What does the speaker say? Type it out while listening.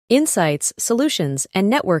Insights, solutions,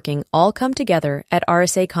 and networking all come together at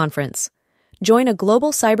RSA Conference. Join a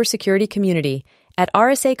global cybersecurity community at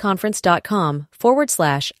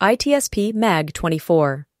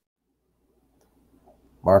rsaconference.com/ITSPmag24.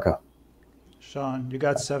 Marco. Sean, you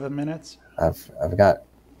got 7 minutes? I've got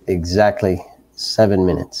exactly 7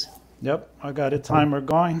 minutes. Yep, I got a timer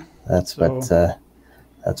going. That's what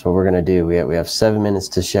we're gonna do. We have 7 minutes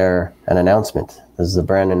to share an announcement. This is the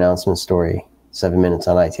brand announcement story. 7 minutes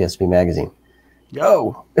on ITSP Magazine.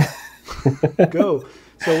 Go! Go.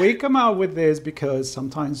 So we come out with this because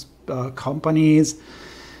sometimes companies,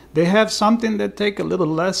 they have something that take a little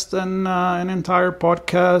less than an entire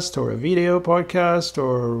podcast or a video podcast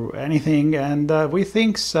or anything. And we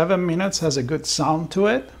think 7 minutes has a good sound to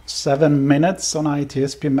it. 7 minutes on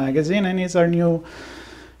ITSP Magazine. And it's our new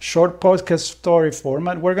short podcast story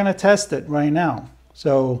format. We're going to test it right now.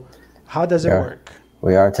 So how does it work?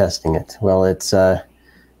 We are testing it. Well, it's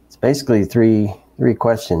basically three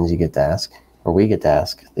questions you get to ask, or we get to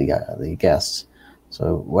ask the guests.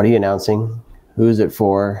 So what are you announcing? Who is it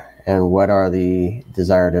for? And what are the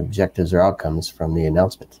desired objectives or outcomes from the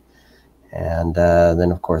announcement? And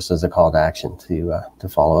then, of course, there's a call to action to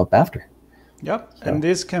follow up after. Yep. So. And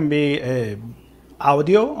this can be a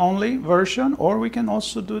audio only version, or we can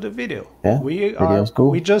also do the video. Yeah, video's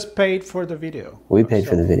cool. We just paid for the video. We paid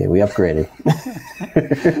for the video. We upgraded.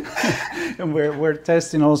 And we're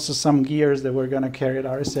testing also some gears that we're going to carry at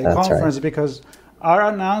RSA Conference, right. Because our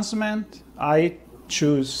announcement, I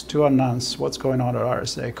choose to announce what's going on at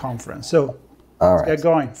RSA Conference. So let's get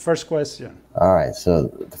going. First question. All right. So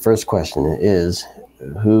the first question is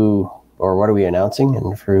who or what are we announcing,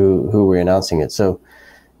 and for who we're announcing it. So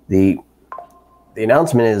the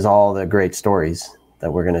announcement is all the great stories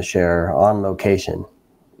that we're going to share on location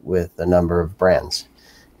with a number of brands.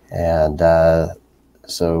 And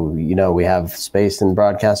so, we have space in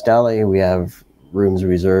Broadcast Alley, we have rooms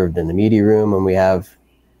reserved in the media room, and we have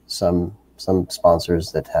some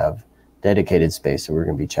sponsors that have dedicated space that we're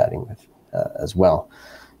going to be chatting with as well.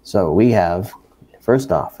 So we have,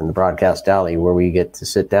 first off, in the Broadcast Alley, where we get to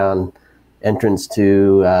sit down, entrance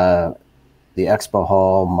to the Expo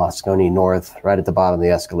Hall, Moscone North, right at the bottom of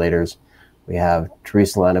the escalators. We have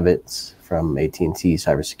Teresa Lanovitz from AT&T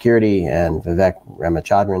Cybersecurity and Vivek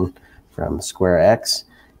Ramachandran from Square X,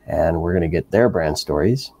 and we're going to get their brand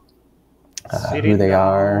stories, who they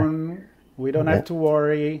are. We don't have to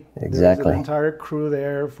worry. Exactly. There's an entire crew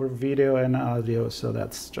there for video and audio, so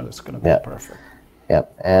that's just going to be perfect.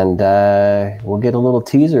 Yep, and we'll get a little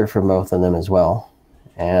teaser from both of them as well.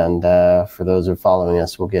 And for those who are following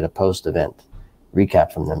us, we'll get a post-event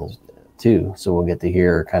recap from them too. So we'll get to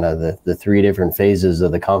hear kind of the three different phases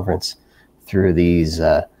of the conference through these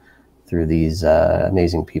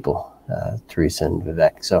amazing people, Teresa and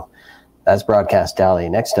Vivek. So that's Broadcast Alley.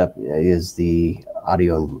 Next up is the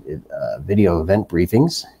audio and video event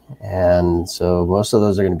briefings. And so most of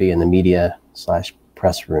those are going to be in the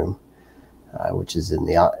media/press room, which is in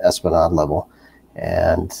the Esplanade level.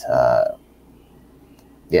 And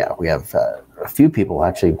we have a few people,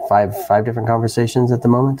 actually five different conversations at the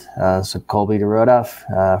moment. So Colby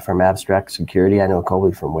DeRodoff from Abstract Security. I know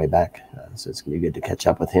Colby from way back, so it's going to be good to catch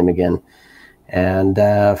up with him again. And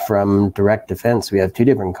from Direct Defense, we have two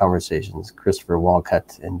different conversations, Christopher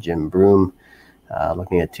Walcott and Jim Broom,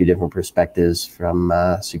 looking at two different perspectives from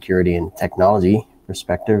security and technology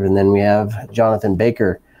perspective. And then we have Jonathan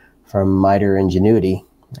Baker from MITRE Ingenuity,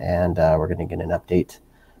 and we're going to get an update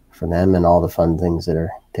from them and all the fun things that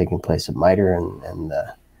are taking place at MITRE and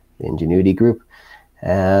the Ingenuity Group.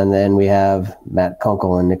 And then we have Matt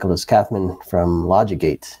Kunkel and Nicholas Kathman from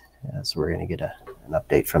Logigate. So we're going to get an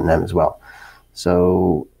update from them as well.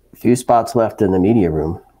 So a few spots left in the media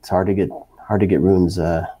room. It's hard to get rooms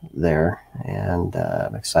there, and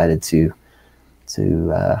I'm excited to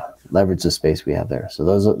leverage the space we have there. So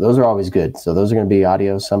those are always good. So those are going to be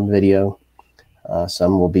audio, some video,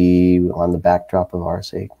 some will be on the backdrop of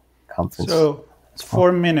RSA Conference. So it's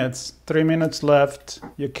 4 minutes, 3 minutes left.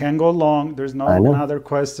 You can go long. There's no other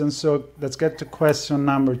questions. So let's get to question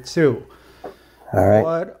number 2. All right.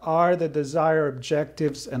 What are the desired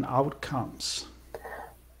objectives and outcomes?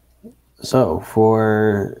 So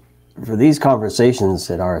for these conversations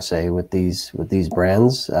at RSA with these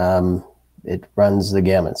brands, it runs the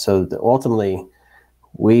gamut. So ultimately,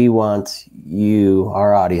 we want you,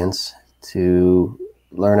 our audience, to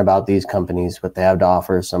learn about these companies, what they have to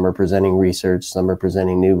offer. Some are presenting research, some are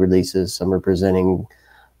presenting new releases, some are presenting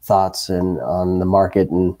thoughts on the market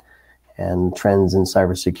and trends in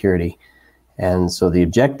cybersecurity. And so the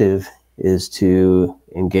objective is to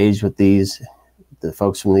engage with the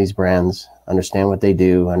folks from these brands, understand what they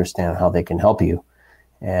do, understand how they can help you,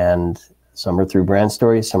 And some are through Brand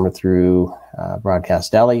Story, some are through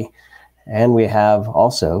Broadcast Alley. And we have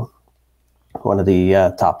also one of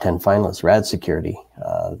the top 10 finalists, Rad Security.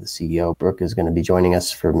 The CEO, Brooke, is going to be joining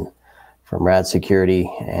us from Rad Security,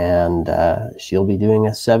 and she'll be doing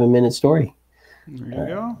a 7-minute story. There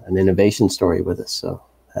you go. An innovation story with us. So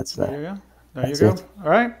that's there you go. There you go. It. All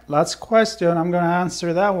right. Last question. I'm going to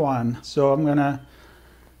answer that one. So I'm going to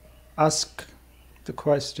ask the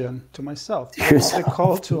question to myself. What's the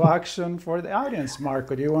call to action for the audience,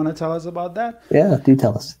 Marco? Do you want to tell us about that? Yeah, do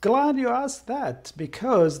tell us. Glad you asked that,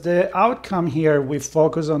 because the outcome here, we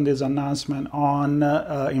focus on this announcement on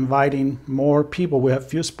inviting more people. We have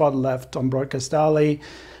few spots left on Broadcast Alley.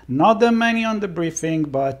 Not that many on the briefing,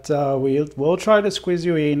 but we'll try to squeeze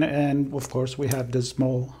you in. And of course, we have this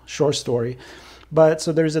small short story. But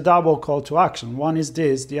so there's a double call to action. One is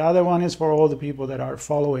this. The other one is for all the people that are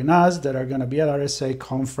following us, that are going to be at RSA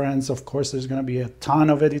conference. Of course, there's going to be a ton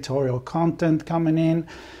of editorial content coming in.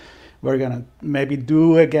 We're going to maybe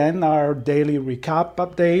do, again, our daily recap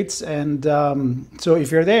updates. And so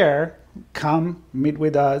if you're there, come meet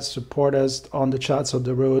with us, support us on the chats of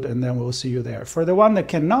the road, and then we'll see you there. For the one that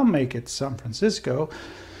cannot make it to San Francisco,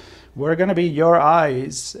 we're going to be your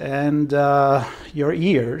eyes and your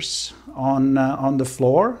ears on the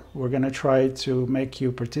floor. We're going to try to make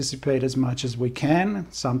you participate as much as we can.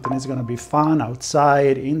 Something is going to be fun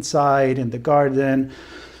outside, inside, in the garden,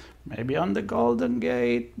 maybe on the Golden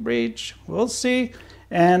Gate Bridge. We'll see.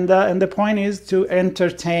 And the point is to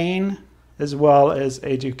entertain as well as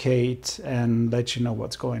educate and let you know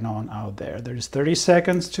what's going on out there. There's 30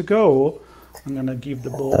 seconds to go. I'm going to give the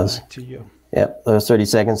ball back to you. Yep, those 30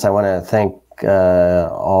 seconds. I want to thank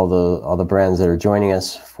all the brands that are joining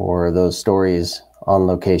us for those stories on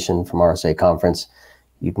location from RSA Conference.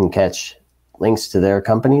 You can catch links to their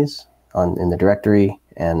companies in the directory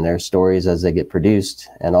and their stories as they get produced,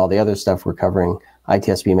 and all the other stuff we're covering,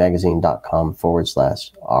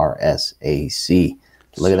 ITSPmagazine.com/RSAC.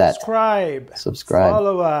 Look at that. Subscribe.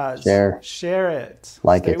 Follow us. Share it.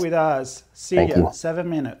 Like Stay it. with us. See you. 7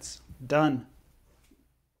 minutes. Done.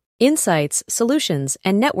 Insights, solutions,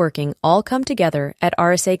 and networking all come together at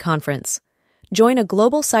RSA Conference. Join a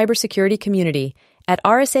global cybersecurity community at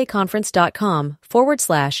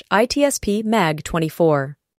rsaconference.com/ITSPmag24.